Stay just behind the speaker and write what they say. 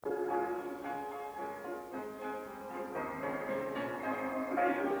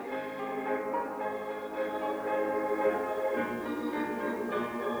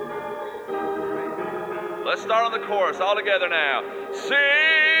Let's start on the chorus all together now. Since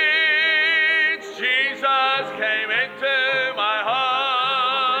Jesus came into my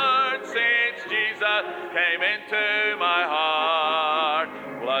heart, since Jesus came into my heart,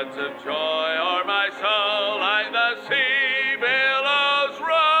 floods of joy o'er my soul like the sea billows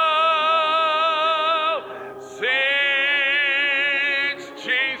roll. Since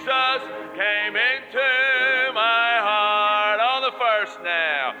Jesus came into my heart. On the first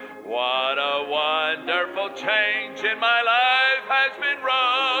now. What a wonderful change in my life has been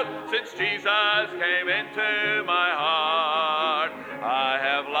wrought since Jesus came into my heart. I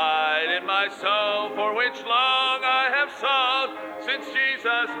have light in my soul for which long I have sought since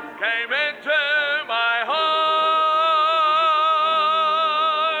Jesus came into my heart.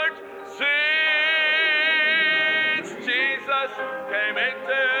 Since Jesus came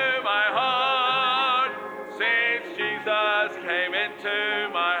into my heart. Since Jesus came into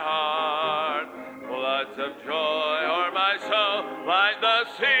my heart. Floods of joy o'er my soul like the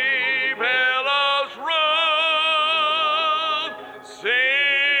sea billows roll. Since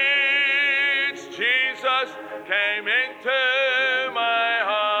Jesus came into my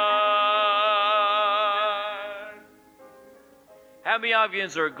heart. How many of you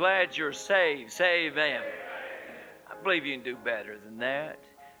are glad you're saved? Say amen. I believe you can do better than that.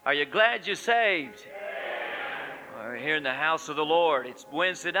 Are you glad you're saved? We're here in the house of the Lord. It's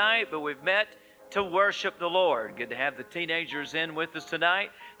Wednesday night, but we've met to worship the Lord. Good to have the teenagers in with us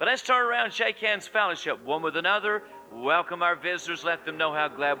tonight. But let's turn around and shake hands, fellowship one with another. Welcome our visitors. Let them know how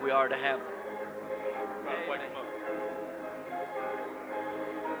glad we are to have them.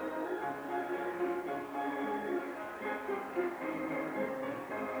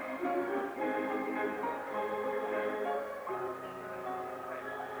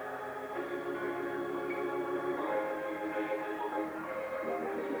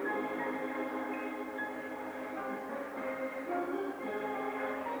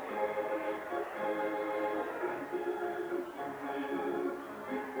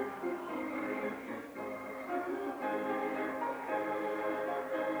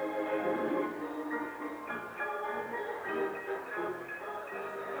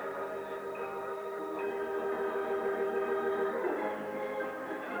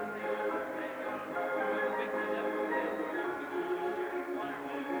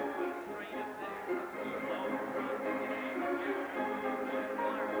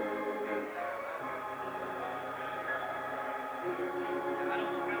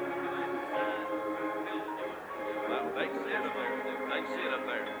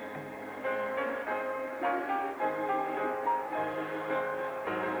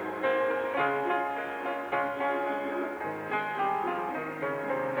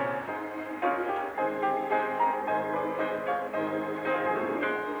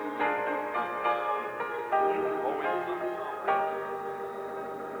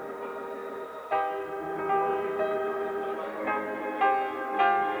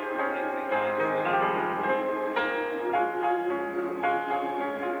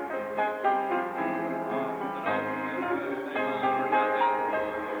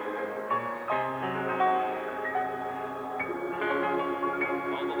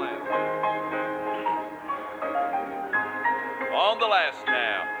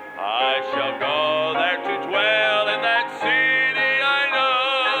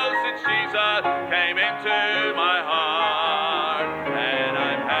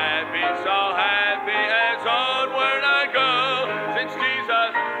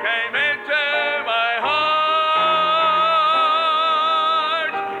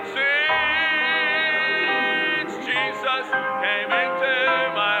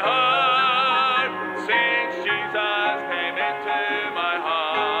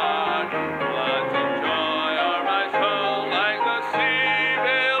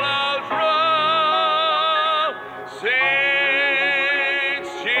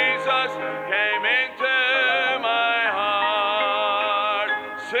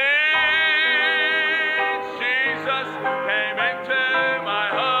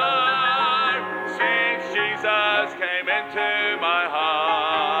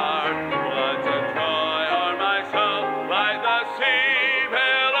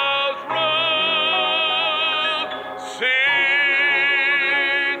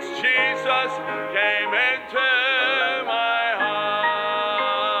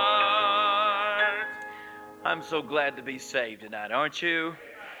 I'm so glad to be saved tonight, aren't you?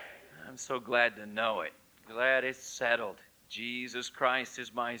 I'm so glad to know it. Glad it's settled. Jesus Christ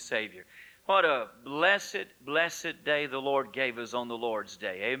is my Savior. What a blessed, blessed day the Lord gave us on the Lord's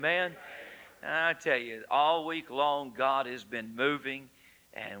Day. Amen? And I tell you, all week long God has been moving.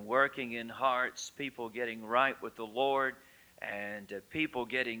 and working in hearts, people getting right with the Lord, and people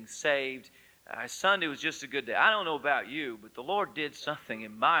getting saved. Sunday was just a good day. I don't know about you, but the Lord did something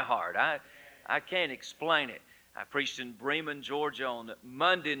in my heart. I can't explain it. I preached in Bremen, Georgia on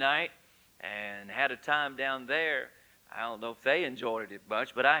Monday night and had a time down there. I don't know if they enjoyed it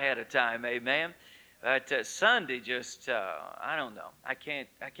much, but I had a time, amen. But Sunday just, I don't know. I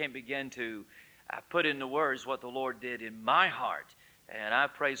can't begin to put into words what the Lord did in my heart, and I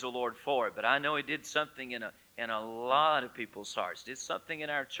praise the Lord for it. But I know He did something in a lot of people's hearts. Did something in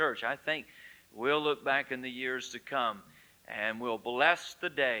our church. I think we'll look back in the years to come, and we'll bless the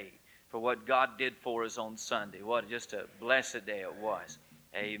day for what God did for us on Sunday. What just a blessed day it was.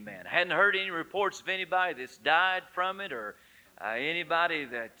 Amen. I hadn't heard any reports of anybody that's died from it, or anybody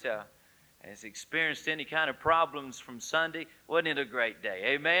that has experienced any kind of problems from Sunday. Wasn't it a great day?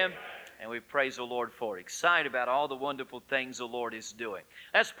 Amen? And we praise the Lord for it. Excited about all the wonderful things the Lord is doing.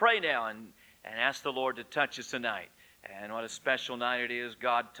 Let's pray now and ask the Lord to touch us tonight. And what a special night it is,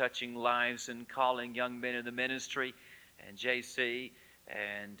 God touching lives and calling young men in the ministry. And JC,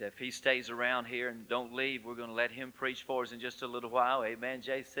 and if he stays around here and don't leave, we're going to let him preach for us in just a little while. Amen,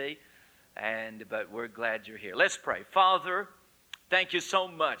 JC? But we're glad you're here. Let's pray. Father, thank you so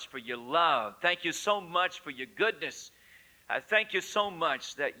much for your love. Thank you so much for your goodness. I thank you so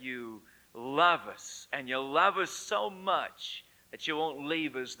much that you love us, and you love us so much that you won't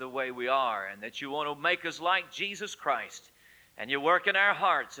leave us the way we are, and that you want to make us like Jesus Christ. And you work in our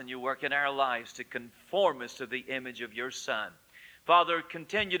hearts and you work in our lives to conform us to the image of your Son. Father,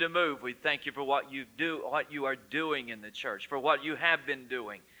 continue to move. We thank you for what you are doing in the church, for what you have been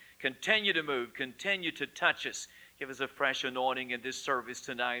doing. Continue to move. Continue to touch us. Give us a fresh anointing in this service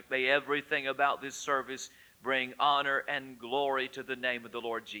tonight. May everything about this service bring honor and glory to the name of the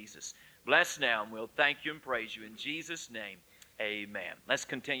Lord Jesus. Bless now, and we'll thank you and praise you in Jesus' name. Amen. Let's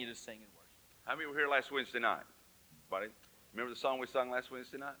continue to sing and worship. How many were here last Wednesday night? Buddy, remember the song we sung last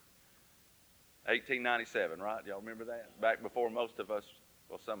Wednesday night? 1897, right? Y'all remember that? Back before most of us,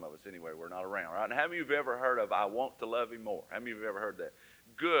 well, some of us anyway, were not around, right? And how many of you have ever heard of I Want to Love Him More? How many of you have ever heard that?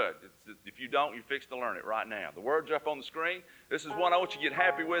 Good. If you don't, you're fixing to learn it right now. The words are up on the screen. This is one I want you to get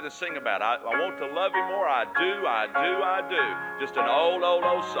happy with and sing about. I want to love Him more. I do, I do, I do. Just an old, old,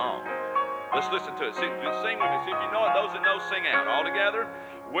 old song. Let's listen to it. Sing with me. See if you know it. Those that know, sing out. All together.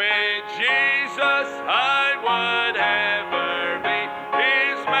 With Jesus I would ever be,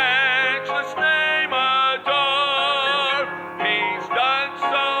 His matchless name adore. He's done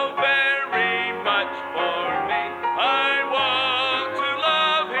so very much for me. I want to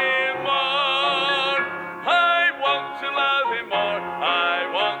love Him more. I want to love Him more. I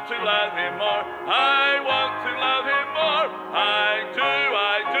want to love Him more. I want to love Him more. I do,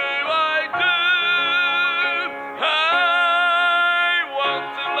 I do, I do. I want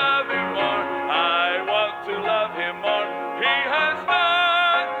to love Him more. I want to love Him more. He has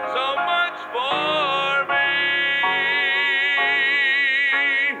done so much for me.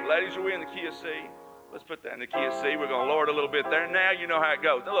 Ladies, are we in the key of C? Let's put that in the key of C. We're going to lower it a little bit there. Now you know how it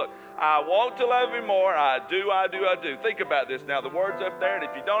goes. Now look, I want to love Him more. I do, I do, I do. Think about this. Now the words up there, and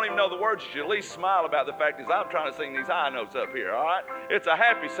if you don't even know the words, you should at least smile about the fact is I'm trying to sing these high notes up here, all right? It's a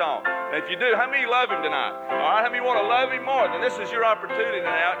happy song. And if you do, how many love Him tonight? All right, how many want to love Him more? Then this is your opportunity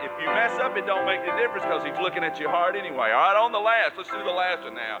now. If you mess up, it don't make any difference because He's looking at your heart anyway. All right, on the last. Let's do the last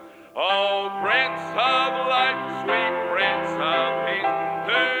one now. Oh, Prince of Life, sweet Prince of Peace,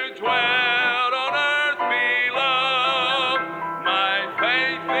 who dwelt on earth below, my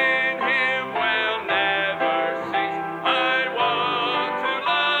faith in Him will never cease. I want to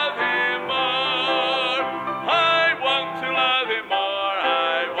love Him more. I want to love Him more.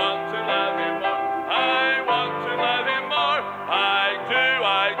 I want to love Him more. I want to love Him more. I do,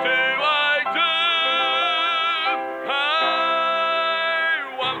 I do, I do. I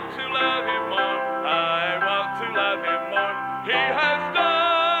want to love Him more. I want to love Him more. He has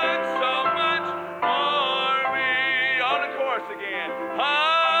done so much for me. On the chorus again.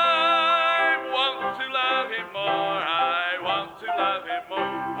 I want to love Him more. I want to love Him more.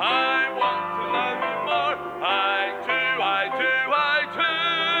 I want to love Him more. I do, I do, I do.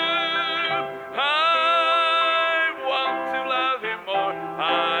 I want to love Him more.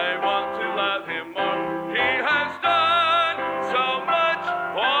 I want to love Him more. He has done so much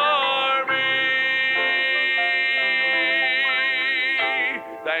for me.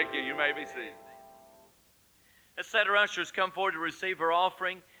 Thank you. You may be seated. Let's let our ushers come forward to receive our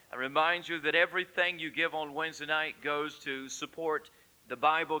offering. I remind you that everything you give on Wednesday night goes to support the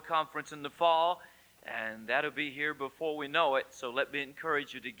Bible conference in the fall, and that'll be here before we know it. So let me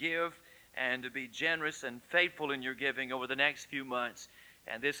encourage you to give and to be generous and faithful in your giving over the next few months.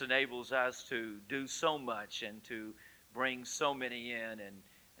 And this enables us to do so much and to bring so many in and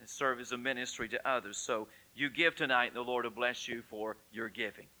serve as a ministry to others. So you give tonight, and the Lord will bless you for your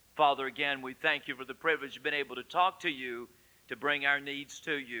giving. Father, again, we thank you for the privilege of being able to talk to you, to bring our needs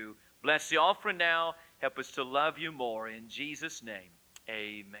to you. Bless the offering now. Help us to love you more. In Jesus' name,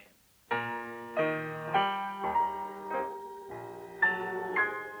 amen.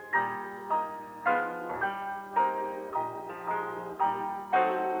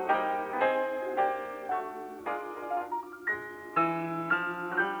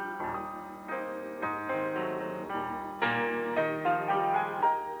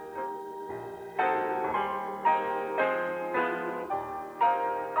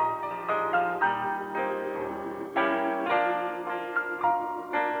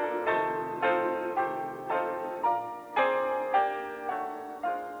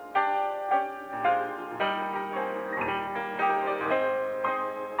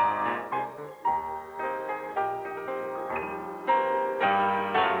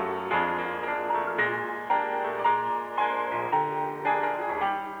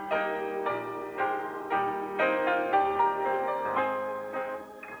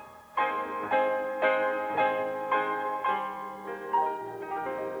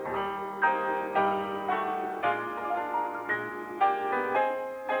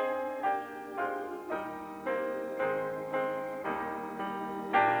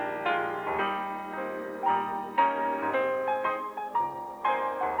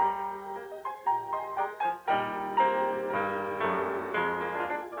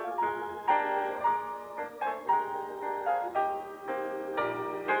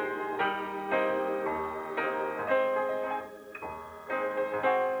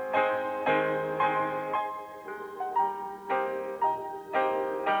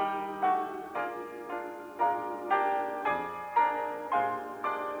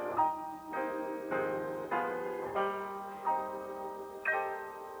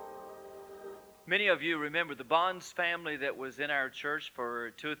 Many of you remember the Bonds family that was in our church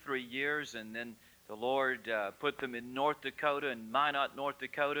for 2 or 3 years, and then the Lord put them in North Dakota and Minot, North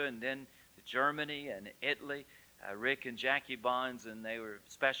Dakota, and then to Germany and Italy. Rick and Jackie Bonds, and they were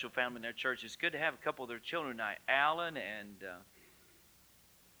a special family in their church. It's good to have a couple of their children tonight, Alan and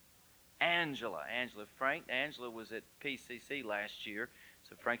Angela. Frank. Angela was at PCC last year,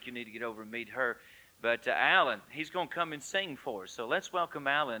 so Frank, you need to get over and meet her. But Alan, he's going to come and sing for us. So let's welcome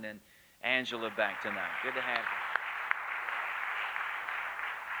Alan and Angela back tonight. Good to have you.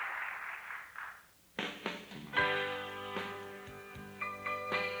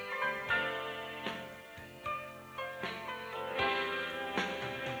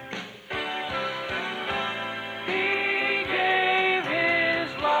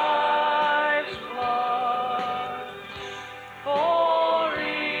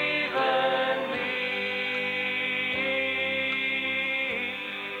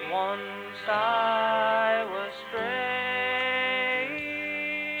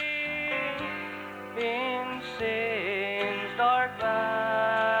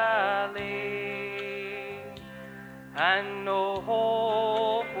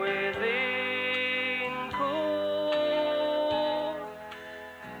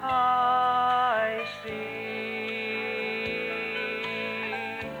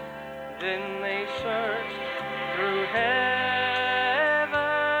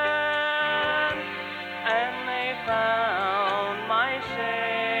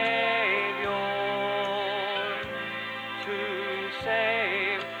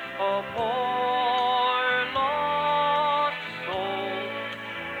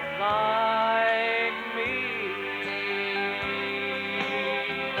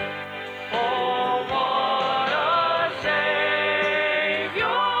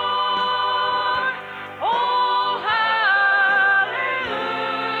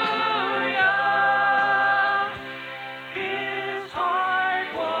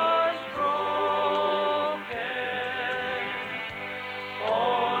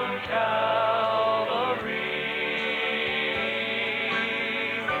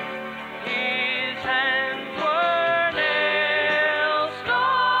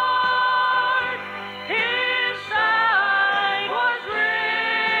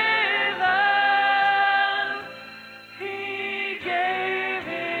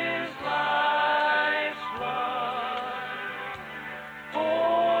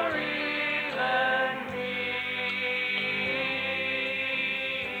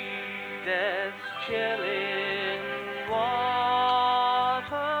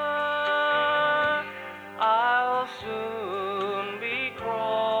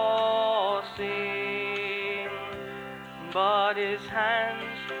 but his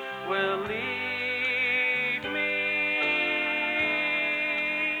hands will lead me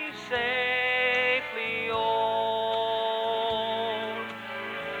safely on.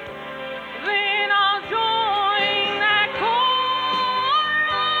 Then I'll join that chorus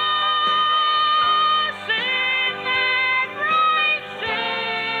in that bright city,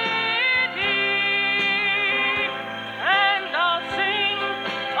 and I'll sing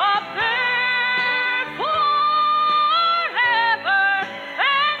up there forever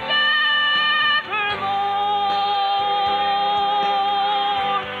and evermore.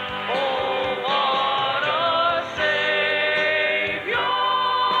 Oh, what a Savior!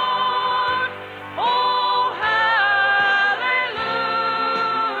 Oh, hallelujah!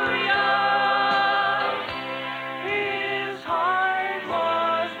 His heart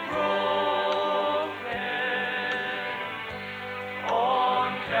was broken on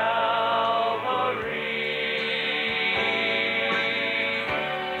Calvary.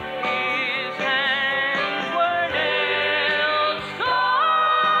 His hands were nailed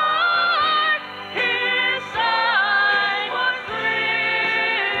scarred, his side was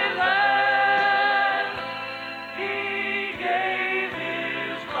riven. He gave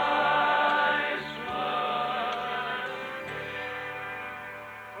his life's blood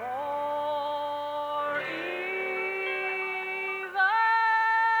for even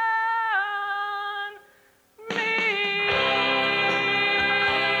me.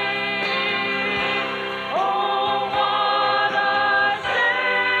 Oh, what a Savior!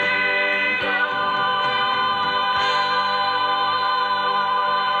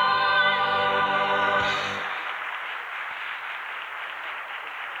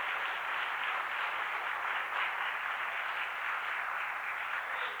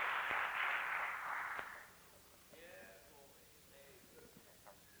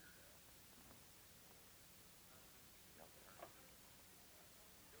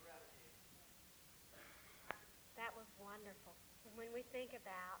 That was wonderful. And when we think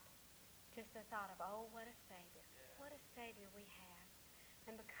about just the thought of, oh, what a Savior we have.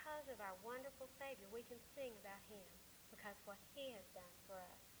 And because of our wonderful Savior, we can sing about him because what he has done for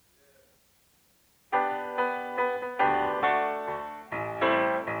us.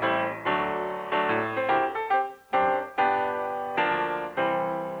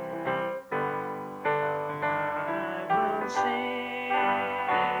 I will sing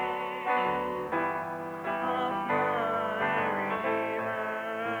of my Redeemer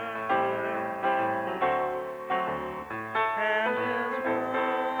and his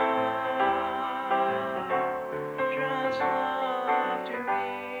blood, just love to me.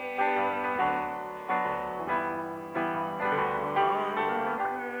 On the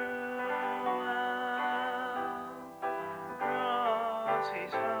cruel cross he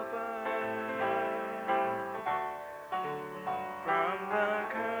suffered, from the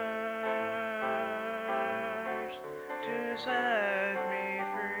curse to set me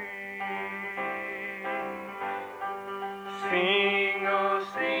free. Sing, oh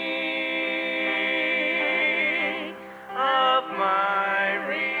sing of my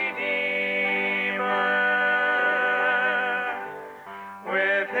Redeemer.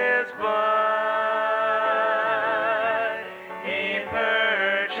 With his blood he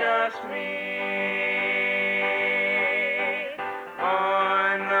purchased me.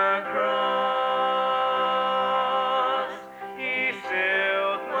 On the cross he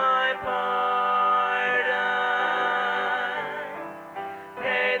sealed my pardon,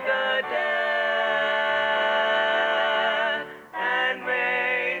 paid the debt, and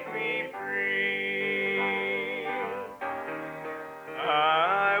made me free.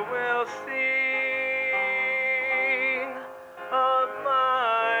 I will sing of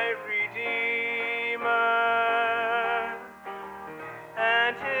my Redeemer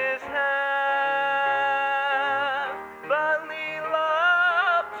and his heavenly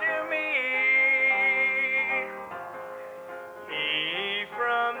love to me. He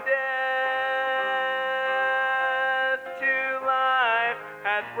from death to life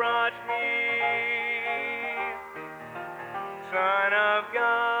hath brought me, Son of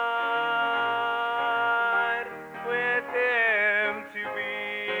God, with him to be.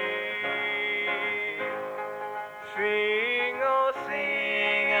 Sing, oh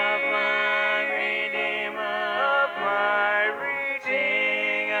sing of my Redeemer, of my Redeemer,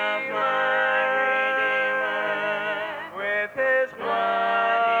 sing of my Redeemer. With his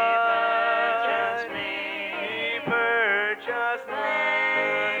blood he purchased me.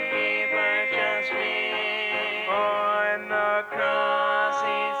 On the cross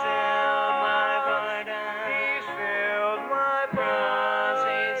he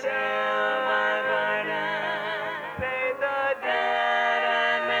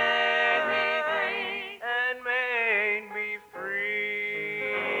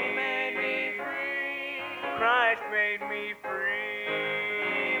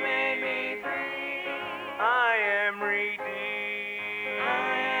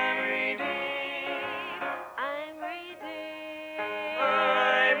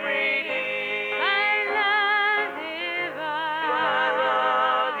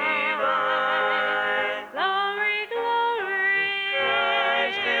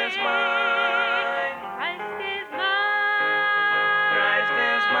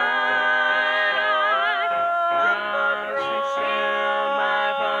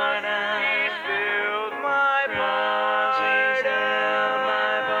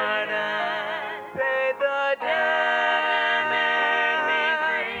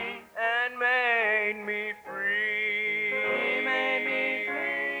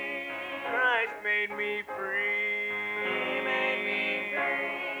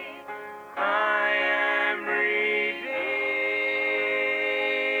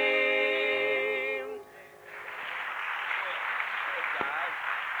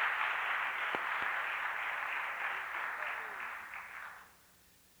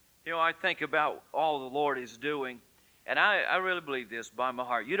You know, I think about all the Lord is doing, and I really believe this by my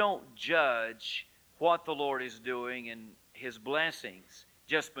heart. You don't judge what the Lord is doing and His blessings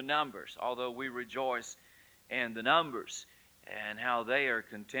just by numbers, although we rejoice in the numbers and how they are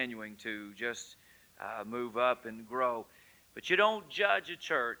continuing to just move up and grow. But you don't judge a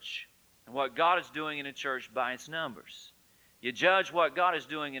church and what God is doing in a church by its numbers. You judge what God is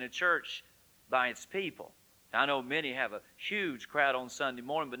doing in a church by its people. I know many have a huge crowd on Sunday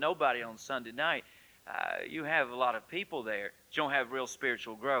morning, but nobody on Sunday night. You have a lot of people there, but you don't have real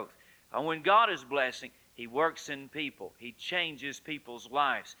spiritual growth. When God is blessing, He works in people. He changes people's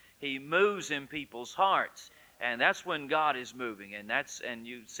lives. He moves in people's hearts. And that's when God is moving. And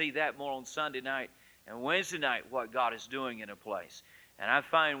you see that more on Sunday night and Wednesday night, what God is doing in a place. And I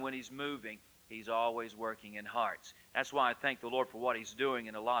find when He's moving, He's always working in hearts. That's why I thank the Lord for what He's doing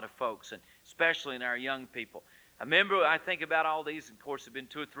in a lot of folks, and especially in our young people. I think about all these, and of course, there have been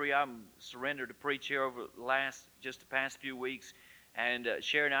 2 or 3 of them surrendered to preach here over the past few weeks. And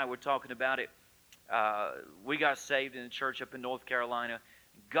Sherry and I were talking about it. We got saved in a church up in North Carolina.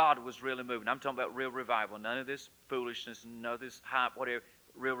 God was really moving. I'm talking about real revival. None of this foolishness, none of this hype, whatever.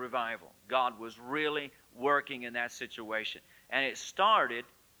 Real revival. God was really working in that situation. And it started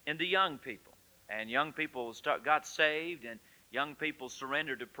in the young people. And young people got saved, and young people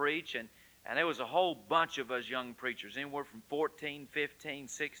surrendered to preach. And there was a whole bunch of us young preachers, anywhere from 14, 15,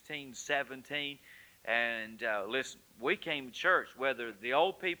 16, 17. And listen, we came to church, whether the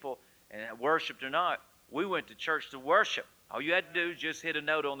old people worshipped or not. We went to church to worship. All you had to do is just hit a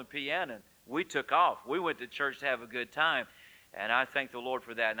note on the piano, and we took off. We went to church to have a good time. And I thank the Lord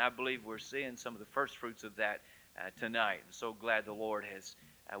for that. And I believe we're seeing some of the first fruits of that tonight. I'm so glad the Lord has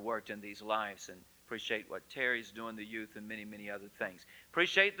worked in these lives, and appreciate what Terry's doing, the youth, and many, many other things.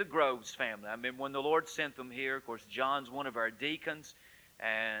 Appreciate the Groves family. I mean, when the Lord sent them here, of course, John's one of our deacons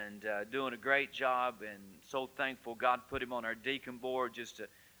and doing a great job, and so thankful God put him on our deacon board. Just a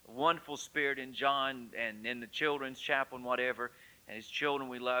wonderful spirit in John and in the children's chapel and whatever. And his children,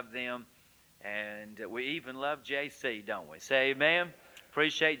 we love them. And we even love JC, don't we? Say amen.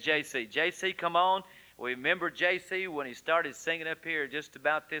 Appreciate JC. JC, come on. We remember JC when he started singing up here just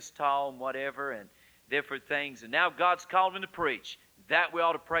about this tall and whatever and different things. And now God's called him to preach. That we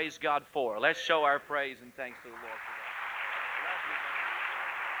ought to praise God for. Let's show our praise and thanks to the Lord for that.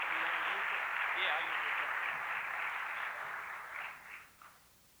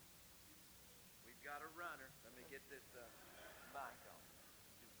 We've got a runner. Let me get this mic on.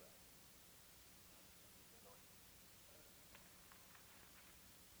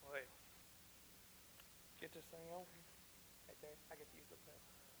 Wait. Get this thing on. Right there. I get to use the pen.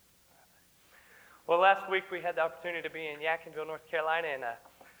 Well, last week we had the opportunity to be in Yadkinville, North Carolina, and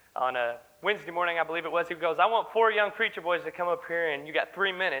on a Wednesday morning, I believe it was, he goes, I want 4 young preacher boys to come up here, and you got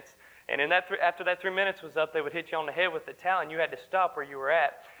 3 minutes. And after that 3 minutes was up, they would hit you on the head with the towel, and you had to stop where you were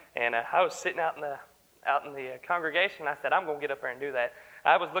at. And I was sitting out in the congregation. I said, I'm going to get up there and do that.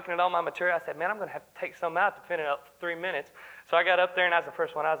 I was looking at all my material. I said, man, I'm going to have to take some out to finish up 3 minutes. So I got up there, and I was the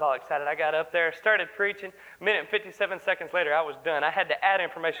first one. I was all excited. I got up there, started preaching. A minute and 57 seconds later, I was done. I had to add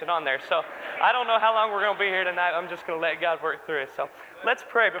information on there. So I don't know how long we're going to be here tonight. I'm just going to let God work through it. So let's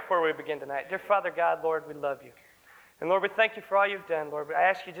pray before we begin tonight. Dear Father God, Lord, we love you. And Lord, we thank you for all you've done, Lord. I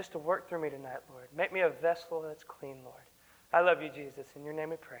ask you just to work through me tonight, Lord. Make me a vessel that's clean, Lord. I love you, Jesus. In your name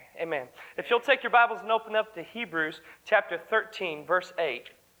we pray. Amen. If you'll take your Bibles and open up to Hebrews chapter 13, verse 8.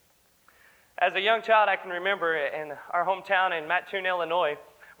 As a young child, I can remember in our hometown in Mattoon, Illinois,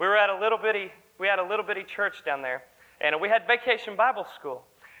 we had a little bitty church down there, and we had vacation Bible school.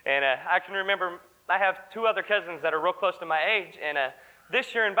 And I can remember I have 2 other cousins that are real close to my age, and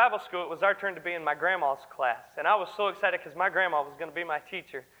this year in Bible school, it was our turn to be in my grandma's class. And I was so excited because my grandma was going to be my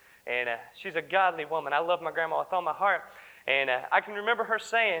teacher. And she's a godly woman. I love my grandma with all my heart. And I can remember her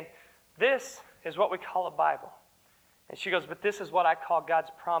saying, this is what we call a Bible. And she goes, but this is what I call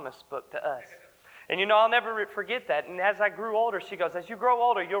God's promise book to us. And you know, I'll never forget that. And as I grew older, she goes, as you grow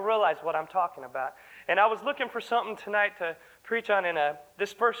older, you'll realize what I'm talking about. And I was looking for something tonight to preach on, and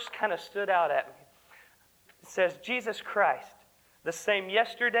this verse kind of stood out at me. It says, Jesus Christ, the same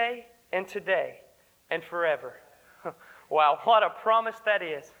yesterday and today and forever. Wow, what a promise that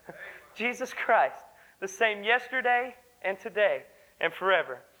is. Jesus Christ, the same yesterday and today and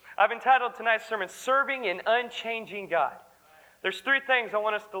forever. I've entitled tonight's sermon, Serving an Unchanging God. There's 3 things I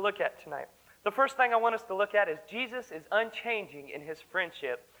want us to look at tonight. The first thing I want us to look at is Jesus is unchanging in his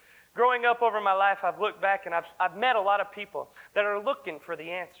friendship. Growing up over my life, I've looked back and I've met a lot of people that are looking for the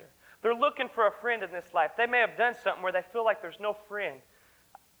answer. They're looking for a friend in this life. They may have done something where they feel like there's no friend.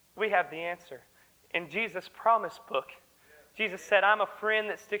 We have the answer. In Jesus' promise book, Jesus said, I'm a friend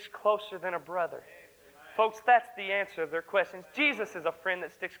that sticks closer than a brother. Folks, that's the answer to their questions. Jesus is a friend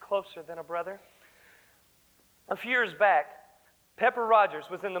that sticks closer than a brother. A few years back, Pepper Rogers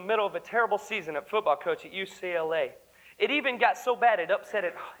was in the middle of a terrible season at football coach at UCLA. It even got so bad it upset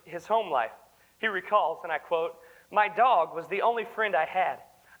his home life. He recalls, and I quote, "My dog was the only friend I had.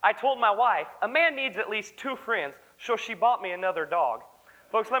 I told my wife, a man needs at least 2 friends, so she bought me another dog."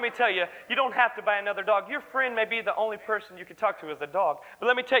 Folks, let me tell you, you don't have to buy another dog. Your friend may be the only person you can talk to as a dog. But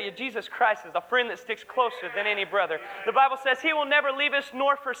let me tell you, Jesus Christ is a friend that sticks closer than any brother. The Bible says He will never leave us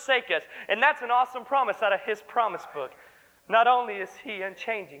nor forsake us. And that's an awesome promise out of His promise book. Not only is He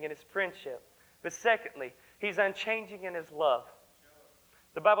unchanging in His friendship, but secondly, He's unchanging in His love.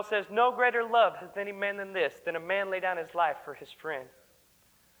 The Bible says, no greater love has any man than this, than a man lay down his life for his friend.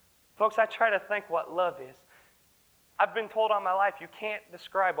 Folks, I try to think what love is. I've been told all my life, you can't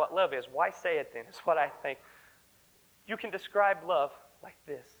describe what love is. Why say it then? It's what I think. You can describe love like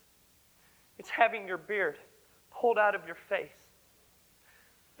this. It's having your beard pulled out of your face.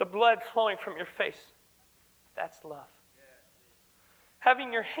 The blood flowing from your face. That's love.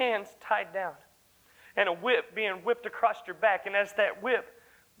 Having your hands tied down and a whip being whipped across your back. And as that whip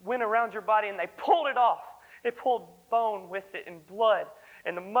went around your body and they pulled it off, they pulled bone with it and blood,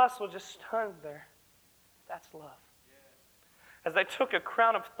 and the muscle just hung there. That's love. As they took a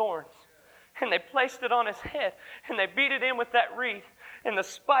crown of thorns and they placed it on his head and they beat it in with that reed and the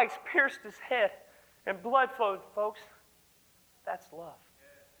spikes pierced his head and blood flowed, folks. That's love.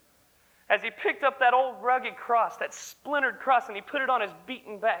 As he picked up that old rugged cross, that splintered cross, and he put it on his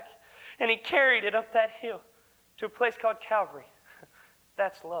beaten back and he carried it up that hill to a place called Calvary.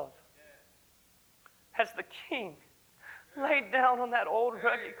 That's love. As the King laid down on that old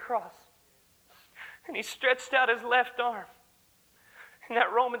rugged cross and he stretched out his left arm, and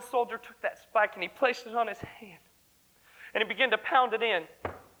that Roman soldier took that spike and he placed it on his hand. And he began to pound it in.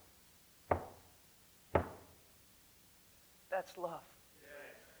 That's love.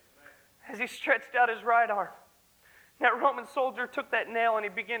 As he stretched out his right arm, that Roman soldier took that nail and he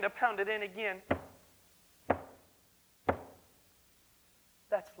began to pound it in again.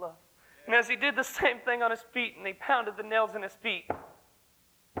 That's love. And as he did the same thing on his feet and he pounded the nails in his feet,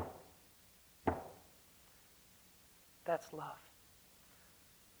 that's love.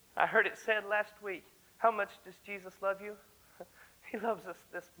 I heard it said last week, how much does Jesus love you? He loves us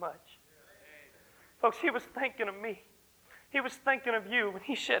this much. Folks, He was thinking of me. He was thinking of you when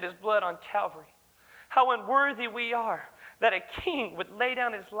He shed His blood on Calvary. How unworthy we are that a king would lay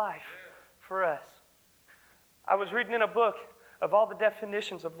down his life for us. I was reading in a book of all the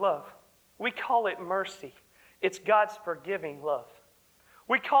definitions of love. We call it mercy. It's God's forgiving love.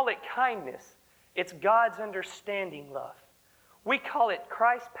 We call it kindness. It's God's understanding love. We call it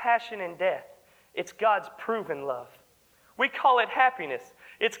Christ's passion and death. It's God's proven love. We call it happiness.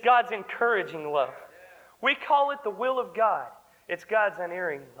 It's God's encouraging love. We call it the will of God. It's God's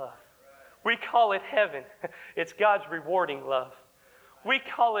unerring love. We call it heaven. It's God's rewarding love. We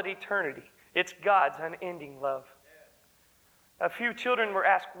call it eternity. It's God's unending love. A few children were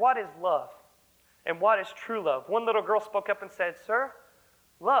asked, what is love? And what is true love? One little girl spoke up and said, "Sir,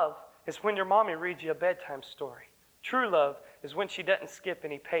 love is when your mommy reads you a bedtime story. True love is when she doesn't skip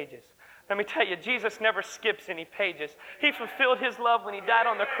any pages." Let me tell you, Jesus never skips any pages. He fulfilled His love when He died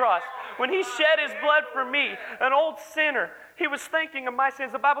on the cross. When He shed His blood for me, an old sinner, He was thinking of my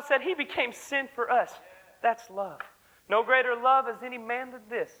sins. The Bible said He became sin for us. That's love. No greater love is any man than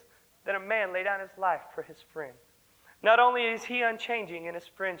this, than a man lay down his life for his friend. Not only is He unchanging in His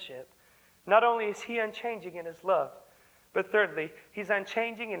friendship, not only is He unchanging in His love, but thirdly, He's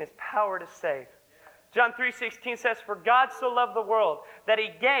unchanging in His power to save. John 3:16 says, "For God so loved the world that He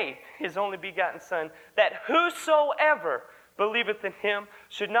gave His only begotten Son, that whosoever believeth in Him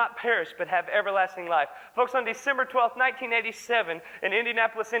should not perish but have everlasting life." Folks, on December 12th, 1987, in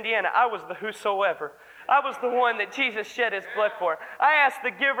Indianapolis, Indiana, I was the whosoever. I was the one that Jesus shed His blood for. I asked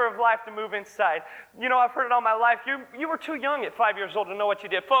the giver of life to move inside. You know, I've heard it all my life. You were too young at 5 years old to know what you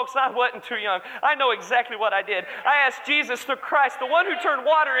did. Folks, I wasn't too young. I know exactly what I did. I asked Jesus through Christ, the one who turned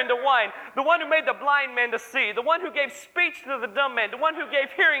water into wine, the one who made the blind man to see, the one who gave speech to the dumb man, the one who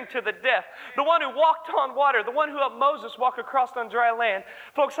gave hearing to the deaf, the one who walked on water, the one who helped Moses walk across on dry land.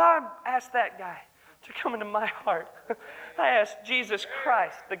 Folks, I asked that guy to come into my heart. I asked Jesus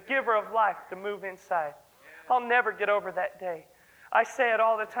Christ, the giver of life, to move inside. I'll never get over that day. I say it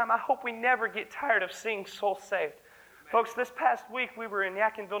all the time. I hope we never get tired of seeing souls saved. Folks, this past week we were in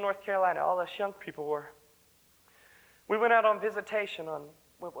Yadkinville, North Carolina. All us young people were. We went out on visitation on,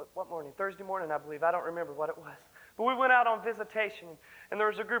 what morning? Thursday morning, I believe. I don't remember what it was. But we went out on visitation, and there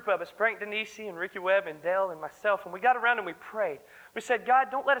was a group of us, Frank Denisi and Ricky Webb and Dale and myself, and we got around and we prayed. We said, God,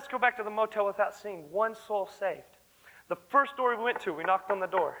 don't let us go back to the motel without seeing one soul saved. The first door we went to, we knocked on the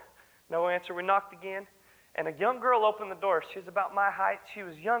door. No answer. We knocked again, and a young girl opened the door. She was about my height. She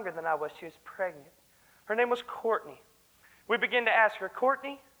was younger than I was. She was pregnant. Her name was Courtney. We began to ask her,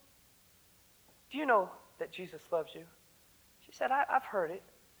 Courtney, do you know that Jesus loves you? She said, I've heard it.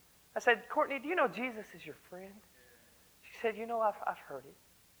 I said, Courtney, do you know Jesus is your friend? She said, I've heard it.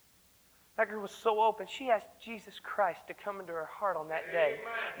 That girl was so open. She asked Jesus Christ to come into her heart on that day.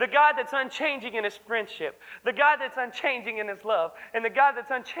 The God that's unchanging in His friendship, the God that's unchanging in His love, and the God that's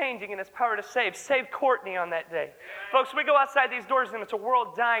unchanging in His power to save, saved Courtney on that day. Folks, we go outside these doors and it's a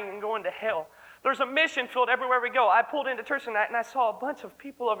world dying and going to hell. There's a mission field everywhere we go. I pulled into church tonight and I saw a bunch of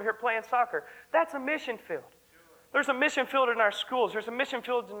people over here playing soccer. That's a mission field. There's a mission field in our schools. There's a mission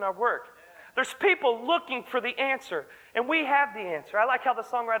field in our work. There's people looking for the answer, and we have the answer. I like how the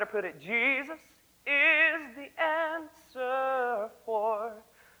songwriter put it. Jesus is the answer for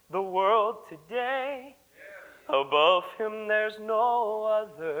the world today. Above Him there's no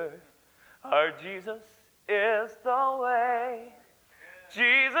other. Our Jesus is the way.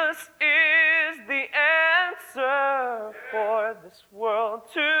 Jesus is the answer for this world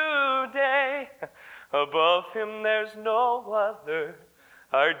today. Above Him there's no other.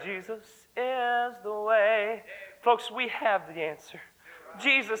 Our Jesus is the way. Folks, we have the answer.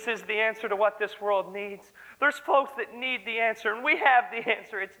 Jesus is the answer to what this world needs. There's folks that need the answer, and we have the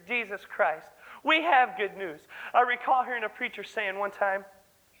answer. It's Jesus Christ. We have good news. I recall hearing a preacher saying one time,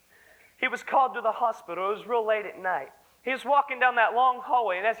 he was called to the hospital. It was real late at night. He was walking down that long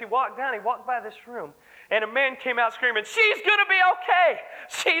hallway, and as he walked down, he walked by this room, and a man came out screaming, "She's going to be okay.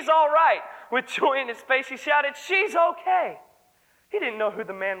 She's all right." With joy in his face, he shouted, "She's okay." He didn't know who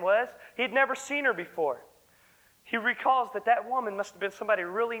the man was. He had never seen her before. He recalls that woman must have been somebody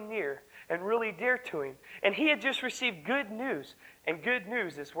really near and really dear to him. And he had just received good news, and good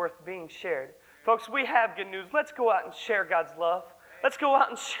news is worth being shared. Folks, we have good news. Let's go out and share God's love. Let's go out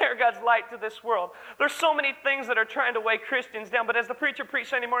and share God's light to this world. There's so many things that are trying to weigh Christians down, but as the preacher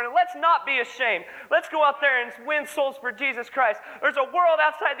preached Sunday morning, let's not be ashamed. Let's go out there and win souls for Jesus Christ. There's a world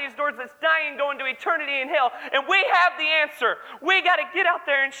outside these doors that's dying, going to eternity in hell, and we have the answer. We got to get out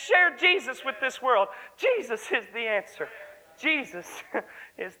there and share Jesus with this world. Jesus is the answer. Jesus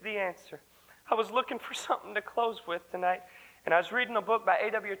is the answer. I was looking for something to close with tonight, and I was reading a book by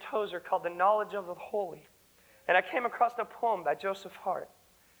A.W. Tozer called The Knowledge of the Holy. And I came across a poem by Joseph Hart.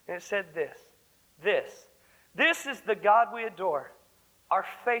 And it said this is the God we adore, our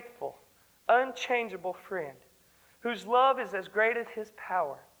faithful, unchangeable friend, whose love is as great as His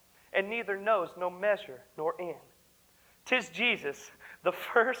power, and neither knows no measure nor end. 'Tis Jesus, the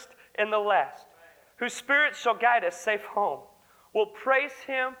first and the last, whose Spirit shall guide us safe home. We'll praise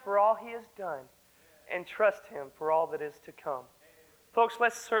Him for all He has done, and trust Him for all that is to come. Folks,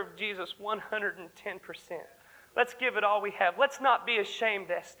 let's serve Jesus 110%. Let's give it all we have. Let's not be ashamed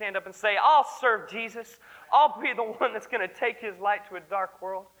to stand up and say, I'll serve Jesus. I'll be the one that's going to take His light to a dark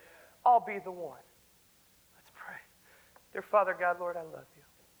world. I'll be the one. Let's pray. Dear Father God, Lord, I love You.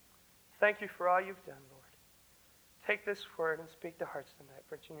 Thank You for all You've done, Lord. Take this word and speak to hearts tonight.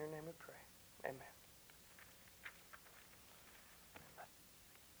 For it's in Your name we pray. Amen.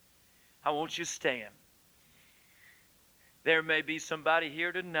 I want you to stand. There may be somebody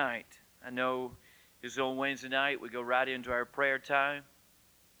here tonight. I know it's on Wednesday night. We go right into our prayer time.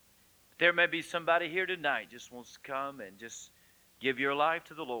 There may be somebody here tonight just wants to come and just give your life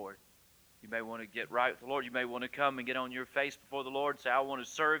to the Lord. You may want to get right with the Lord. You may want to come and get on your face before the Lord and say, I want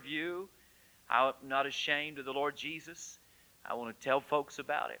to serve You. I'm not ashamed of the Lord Jesus. I want to tell folks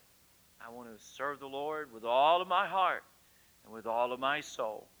about it. I want to serve the Lord with all of my heart and with all of my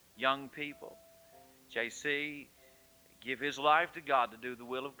soul. Young people, JC, give his life to God to do the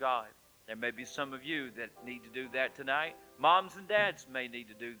will of God. There may be some of you that need to do that tonight. Moms and dads may need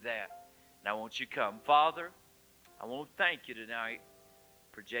to do that. And I want you to come. Father, I want to thank You tonight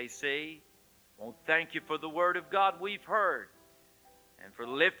for JC. I want to thank You for the word of God we've heard and for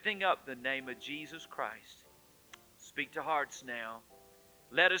lifting up the name of Jesus Christ. Speak to hearts now.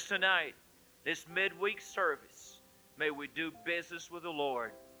 Let us tonight, this midweek service, may we do business with the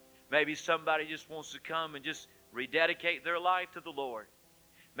Lord. Maybe somebody just wants to come and just rededicate their life to the Lord.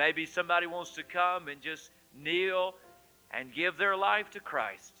 Maybe somebody wants to come and just kneel and give their life to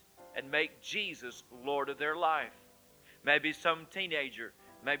Christ and make Jesus Lord of their life. Maybe some teenager,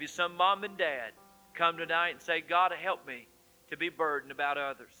 maybe some mom and dad come tonight and say, God, help me to be burdened about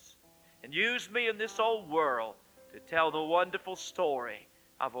others. And use me in this old world to tell the wonderful story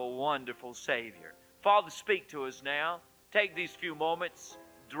of a wonderful Savior. Father, speak to us now. Take these few moments.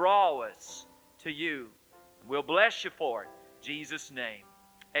 Draw us to you. We'll bless you for it. In Jesus' name,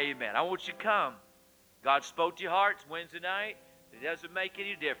 amen. I want you to come. God spoke to your hearts Wednesday night. It doesn't make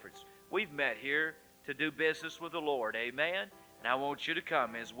any difference. We've met here to do business with the Lord. Amen. And I want you to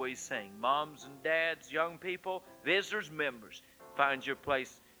come as we sing. Moms and dads, young people, visitors, members, find your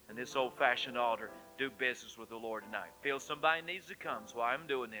place in this old-fashioned altar. Do business with the Lord tonight. Feel somebody needs to come, so I'm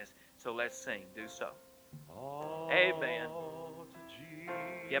doing this. So let's sing. Do so. Amen.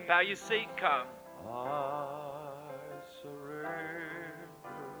 Yep, how you seek, come. I surrender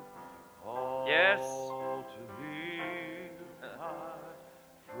all Yes. to Him. I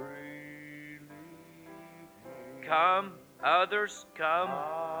freely give. Come. Others, come.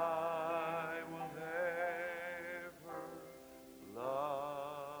 I will never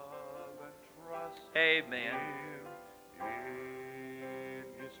love and trust Amen. Him in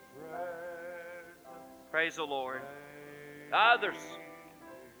His presence. Praise the Lord. Others,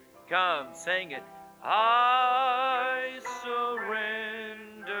 come, sing it. I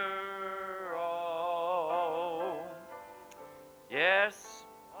surrender all. Yes.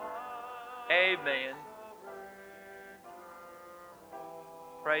 Amen.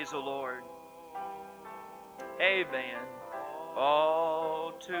 Praise the Lord. Amen.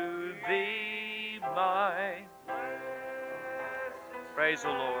 All to Thee, my. Praise the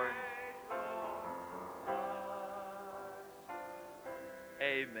Lord.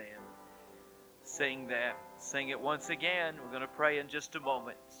 Amen. Sing that. Sing it once again. We're going to pray in just a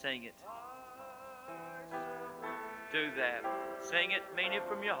moment. Sing it. Do that. Sing it. Mean it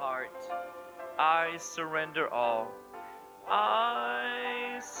from your heart. I surrender all.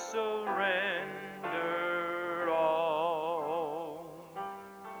 I surrender all.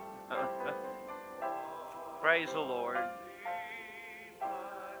 Praise the Lord.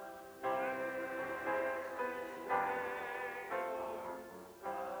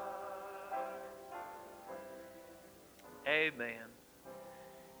 Amen.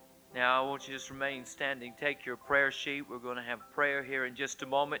 Now I want you to just remain standing. Take your prayer sheet. We're going to have prayer here in just a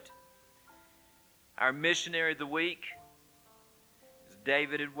moment. Our missionary of the week is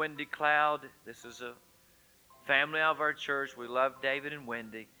David and Wendy Cloud. This is a family of our church. We love David and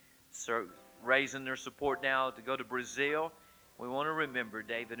Wendy. So raising their support now to go to Brazil. We want to remember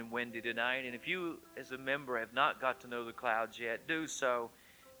David and Wendy tonight. And if you, as a member, have not got to know the Clouds yet, do so.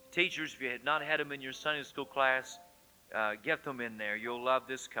 Teachers, if you had not had them in your Sunday school class, get them in there. You'll love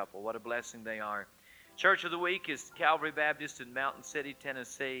this couple. What a blessing they are. Church of the Week is Calvary Baptist in Mountain City,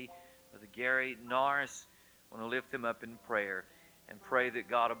 Tennessee. Brother Gary Norris. I want to lift them up in prayer and pray that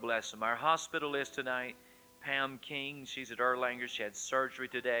God will bless them. Our hospital list tonight, Pam King. She's at Erlanger. She had surgery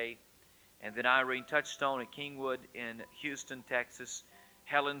today. And then Irene Touchstone at Kingwood in Houston, Texas.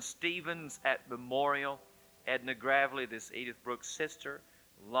 Helen Stevens at Memorial. Edna Gravely, this Edith Brooks' sister.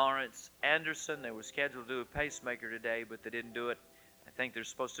 Lawrence Anderson, they were scheduled to do a pacemaker today, but they didn't do it. I think they're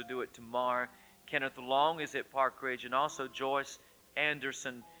supposed to do it tomorrow. Kenneth Long is at Park Ridge, and also Joyce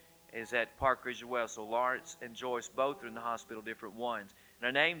Anderson is at Park Ridge as well. So Lawrence and Joyce both are in the hospital, different ones. And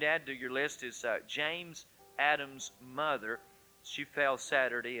a name to add to your list is James Adams' mother. She fell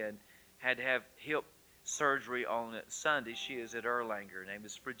Saturday and had to have hip surgery on Sunday. She is at Erlanger. Her name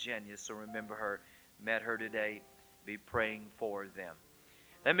is Virginia, so remember her. Met her today. Be praying for them.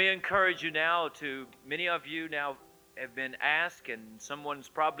 Let me encourage you now to, many of you now have been asked, and someone's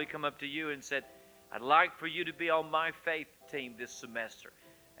probably come up to you and said, I'd like for you to be on my faith team this semester.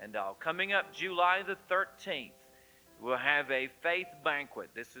 And coming up July the 13th, we'll have a faith banquet.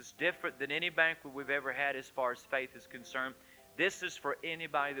 This is different than any banquet we've ever had as far as faith is concerned. This is for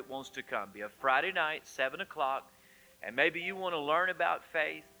anybody that wants to come. Be a Friday night, 7 o'clock, and maybe you want to learn about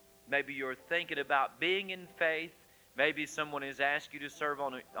faith. Maybe you're thinking about being in faith. Maybe someone has asked you to serve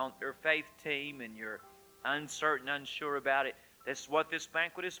on their faith team and you're uncertain, unsure about it. That's what this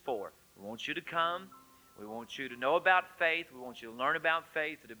banquet is for. We want you to come. We want you to know about faith. We want you to learn about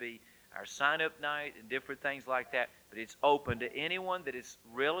faith. It'll be our sign-up night and different things like that. But it's open to anyone that is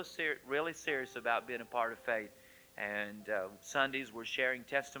really serious about being a part of faith. And Sundays we're sharing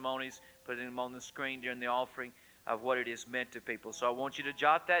testimonies, putting them on the screen during the offering of what it has meant to people. So I want you to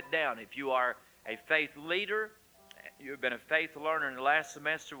jot that down. If you are a faith leader, you've been a faith learner in the last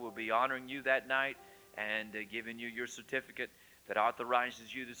semester, we'll be honoring you that night and giving you your certificate that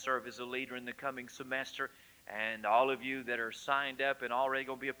authorizes you to serve as a leader in the coming semester. And all of you that are signed up and already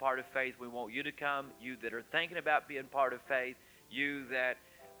going to be a part of faith, we want you to come. You that are thinking about being part of faith, you that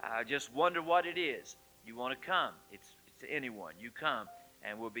just wonder what it is, you want to come. It's anyone. You come,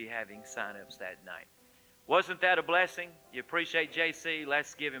 and we'll be having sign-ups that night. Wasn't that a blessing? You appreciate JC?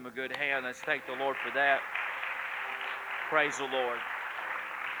 Let's give him a good hand. Let's thank the Lord for that. Praise the Lord.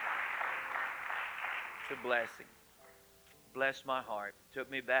 It's a blessing. Bless my heart. Took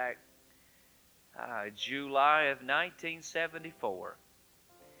me back July of 1974.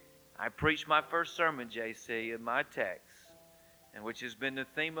 I preached my first sermon, JC, in my text, and which has been the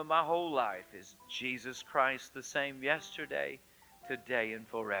theme of my whole life, is Jesus Christ the same yesterday, today, and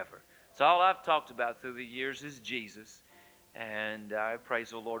forever. So all I've talked about through the years is Jesus, and I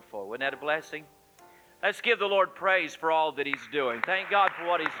praise the Lord for it. Wasn't that a blessing? Let's give the Lord praise for all that He's doing. Thank God for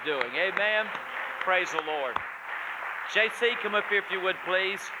what He's doing. Amen. Praise the Lord. JC, come up here if you would,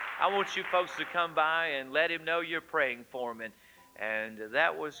 please. I want you folks to come by and let him know you're praying for him. And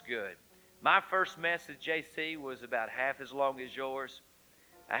that was good. My first message, JC, was about half as long as yours.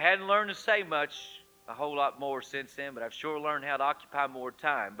 I hadn't learned to say much, a whole lot more since then, but I've sure learned how to occupy more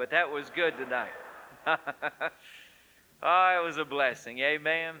time. But that was good tonight. Oh, it was a blessing.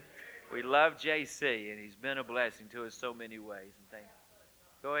 Amen. We love JC, and he's been a blessing to us so many ways. And thank you.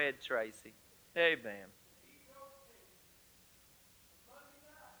 Go ahead, Tracy. Amen.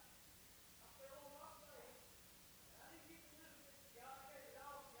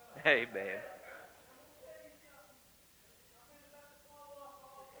 Amen.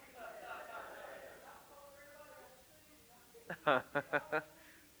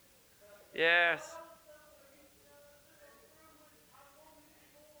 Yes.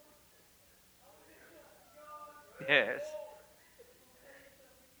 Yes.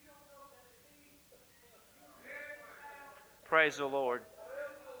 Praise the Lord.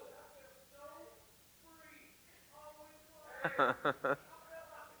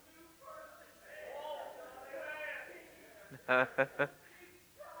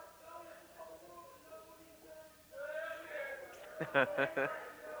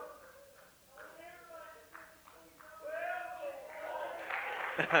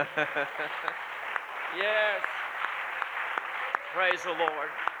 Yes. Praise the Lord.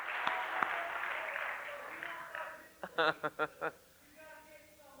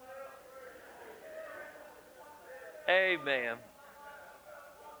 Amen.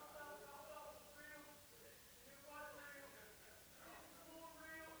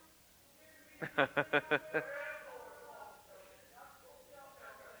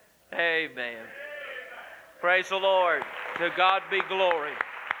 Amen. Praise the Lord. To God be glory.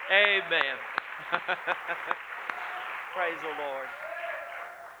 Amen. Praise the Lord.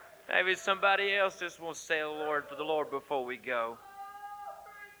 Maybe somebody else just wants to say a word for the Lord before we go.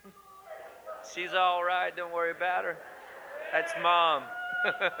 She's all right. Don't worry about her. That's Mom.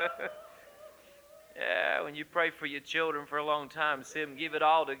 Yeah, when you pray for your children for a long time, see them give it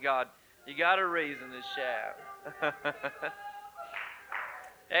all to God, you got a reason to shout.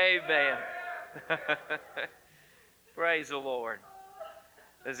 Amen. Praise the Lord.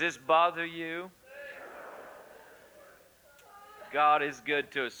 Does this bother you? God is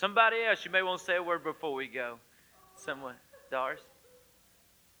good to us. Somebody else, you may want to say a word before we go. Someone. Doris?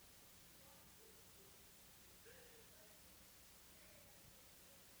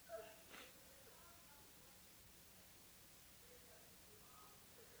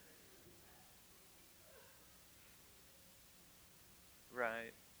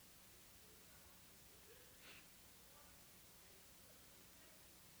 Right.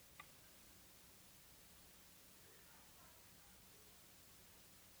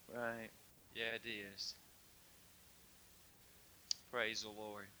 Right. Yeah, it is. Praise the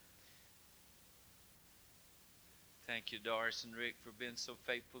Lord. Thank you, Doris and Rick, for being so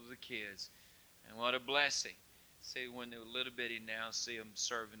faithful to the kids. And what a blessing. See, when they're little bitty now, see them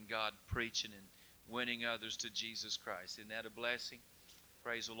serving God, preaching and winning others to Jesus Christ. Isn't that a blessing?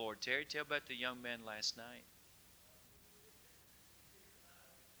 Praise the Lord. Terry, tell about the young man last night.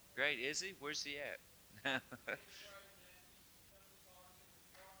 Great. Is he? Where's he at?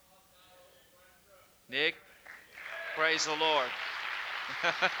 Nick, praise the Lord.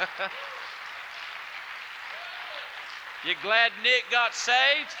 You glad Nick got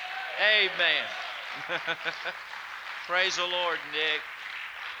saved? Amen. Praise the Lord, Nick.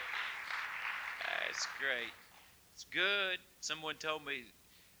 That's great. It's good. Someone told me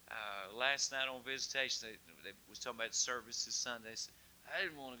last night on visitation, they was talking about services Sunday. They said, I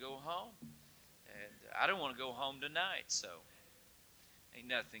didn't want to go home. And I don't want to go home tonight, so ain't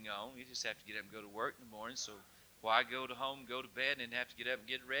nothing on. You just have to get up and go to work in the morning. So why go to home, go to bed, and then have to get up and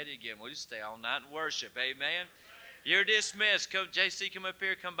get ready again? We'll just stay all night and worship. Amen. You're dismissed. JC, come up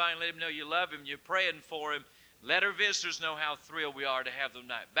here, come by and let him know you love him. You're praying for him. Let our visitors know how thrilled we are to have them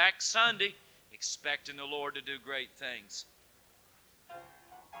tonight. Back Sunday, expecting the Lord to do great things.